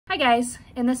Hi guys,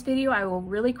 in this video I will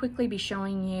really quickly be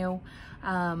showing you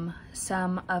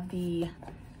some of the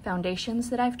foundations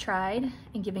that I've tried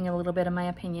and giving a little bit of my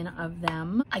opinion of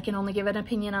them. I can only give an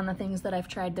opinion on the things that I've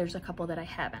tried. There's a couple that I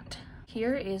haven't.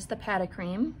 Here is the Pata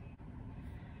Cream.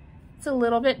 It's a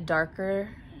little bit darker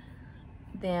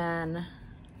than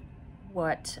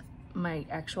what my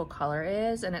actual color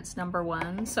is, and it's number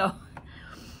 1, so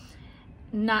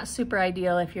not super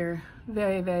ideal if you're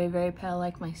very, very, very pale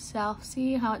like myself.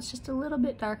 See how it's just a little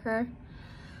bit darker?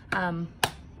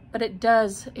 But it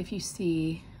does, if you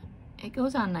see, it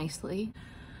goes on nicely.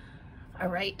 All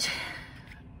right.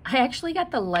 I actually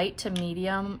got the light to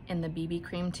medium in the BB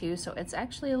cream too, so it's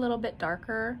actually a little bit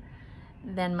darker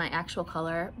than my actual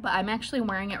color, but I'm actually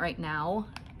wearing it right now,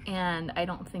 and I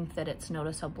don't think that it's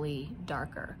noticeably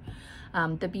darker.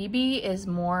 The BB is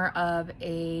more of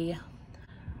a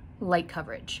light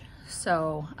coverage.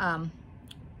 So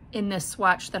in this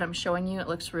swatch that I'm showing you, it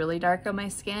looks really dark on my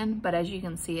skin, but as you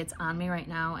can see, it's on me right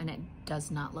now and it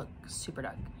does not look super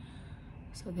dark.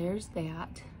 So there's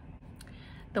that.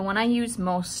 The one I use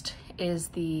most is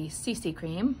the CC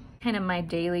cream. Kind of my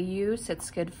daily use. It's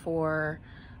good for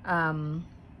kind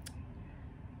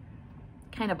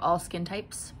of all skin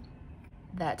types.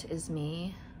 That is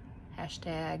me.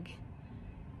 Hashtag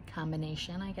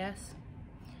combination, I guess.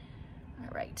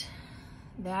 All right,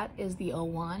 that is the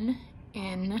 01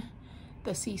 in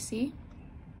the CC.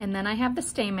 And then I have the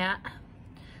Stay Matte.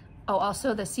 Oh,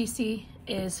 also the CC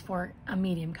is for a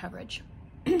medium coverage.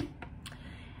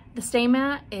 The Stay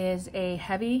Matte is a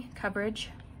heavy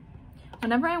coverage.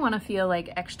 Whenever I want to feel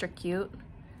like extra cute,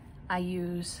 I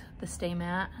use the Stay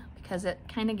Matte because it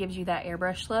kind of gives you that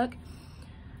airbrush look.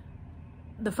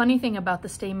 The funny thing about the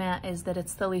Stay Matte is that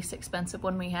it's the least expensive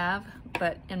one we have,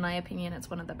 but in my opinion, it's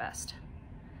one of the best.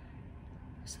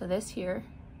 So this here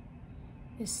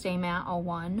is Stay Matte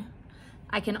 01.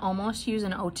 I can almost use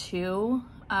an 02,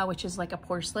 which is like a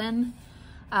porcelain,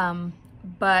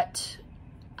 but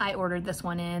I ordered this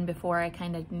one in before I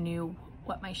kind of knew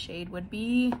what my shade would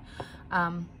be,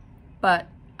 but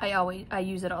I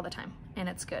use it all the time and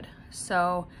it's good.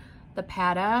 So the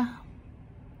Pata,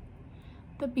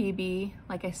 the BB,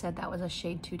 like I said, that was a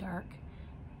shade too dark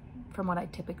from what I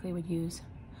typically would use.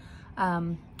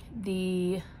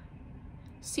 The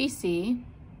CC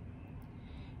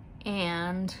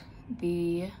and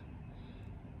the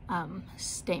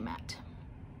Stay Matte,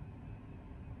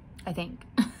 I think.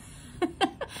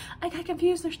 I got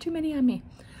confused, there's too many on me.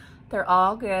 They're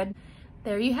all good.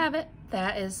 There you have it.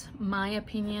 That is my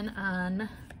opinion on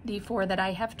the 4 that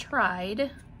I have tried.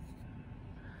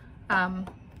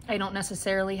 I don't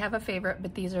necessarily have a favorite,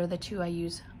 but these are the 2 I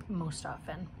use most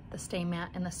often, the Stay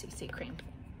Matte and the CC cream.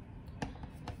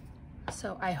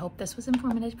 So I hope this was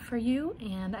informative for you,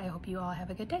 and I hope you all have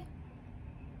a good day.